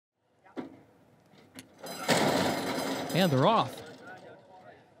And they're off.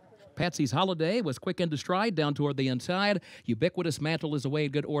 Patsy's Holiday was quick into stride down toward the inside. Ubiquitous Mantle is away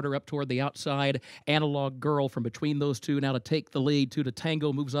in good order up toward the outside. Analog Girl from between those two now to take the lead. 2 to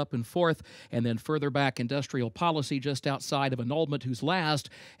Tango moves up in fourth. And then further back, Industrial Policy just outside of Annulment, who's last,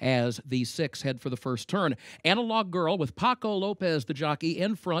 as these 6 head for the first turn. Analog Girl with Paco Lopez, the jockey,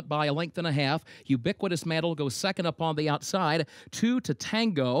 in front by a length and a half. Ubiquitous Mantle goes second up on the outside. 2 to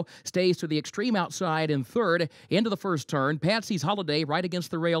Tango stays to the extreme outside in third. Into the first turn. Patsy's Holiday right against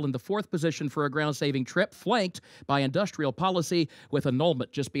the rail in the fourth position for a ground-saving trip, flanked by Industrial Policy with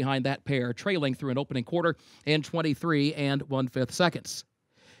Annulment just behind that pair, trailing through an opening quarter in 23 1/5 seconds.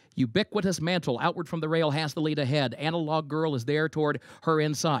 Ubiquitous Mantle, outward from the rail, has the lead ahead. Analog Girl is there toward her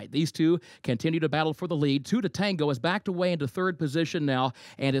inside. These two continue to battle for the lead. 2 to Tango is backed away into third position now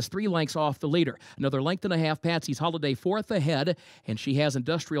and is 3 lengths off the leader. Another length and a half. Patsy's Holiday fourth ahead, and she has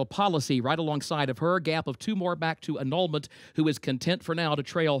Industrial Policy right alongside of her. Gap of 2 more back to Annulment, who is content for now to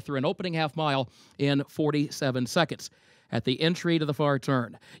trail through an opening half mile in 47 seconds. At the entry to the far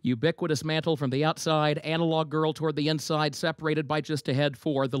turn, Ubiquitous Mantle from the outside, Analog Girl toward the inside, separated by just ahead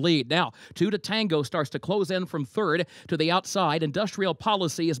for the lead. Now, 2 to Tango starts to close in from third to the outside. Industrial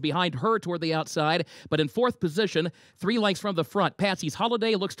Policy is behind her toward the outside, but in fourth position, 3 lengths from the front. Patsy's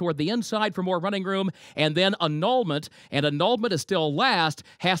Holiday looks toward the inside for more running room, and then Annulment, and Annulment is still last,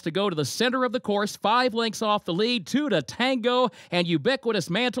 has to go to the center of the course, 5 lengths off the lead. 2 to Tango, and Ubiquitous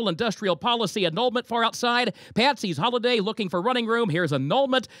Mantle, Industrial Policy, Annulment far outside. Patsy's Holiday looking for running room. Here's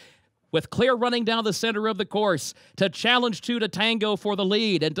Annulment with clear running down the center of the course to challenge 2 to Tango for the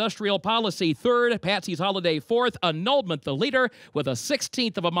lead. Industrial Policy third, Patsy's Holiday fourth, Annulment the leader with a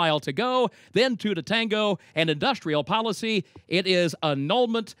 16th of a mile to go. Then 2 to Tango and Industrial Policy. It is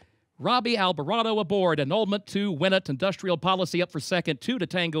Annulment. Robby Albarado aboard. Annulment to win it. Industrial Policy up for second. 2 to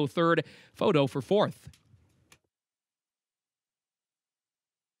Tango third. Photo for fourth.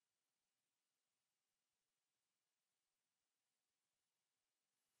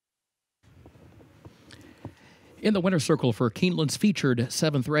 In the winner's circle for Keeneland's featured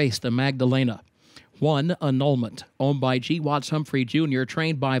 7th race, the Magdalena. 1, Annulment, owned by G. Watts Humphrey Jr.,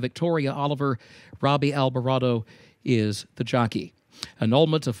 trained by Victoria Oliver. Robby Albarado is the jockey.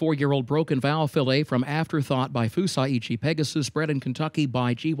 Annulment, a 4-year-old broken vow fillet from Afterthought by Fusaichi Pegasus, bred in Kentucky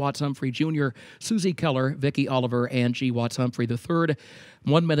by G. Watts Humphrey Jr., Susie Keller, Vicky Oliver, and G. Watts Humphrey III.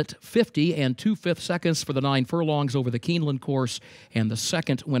 1 minute 50 2/5 seconds for the 9 furlongs over the Keeneland course, and the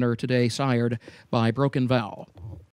second winner today sired by Broken Vow.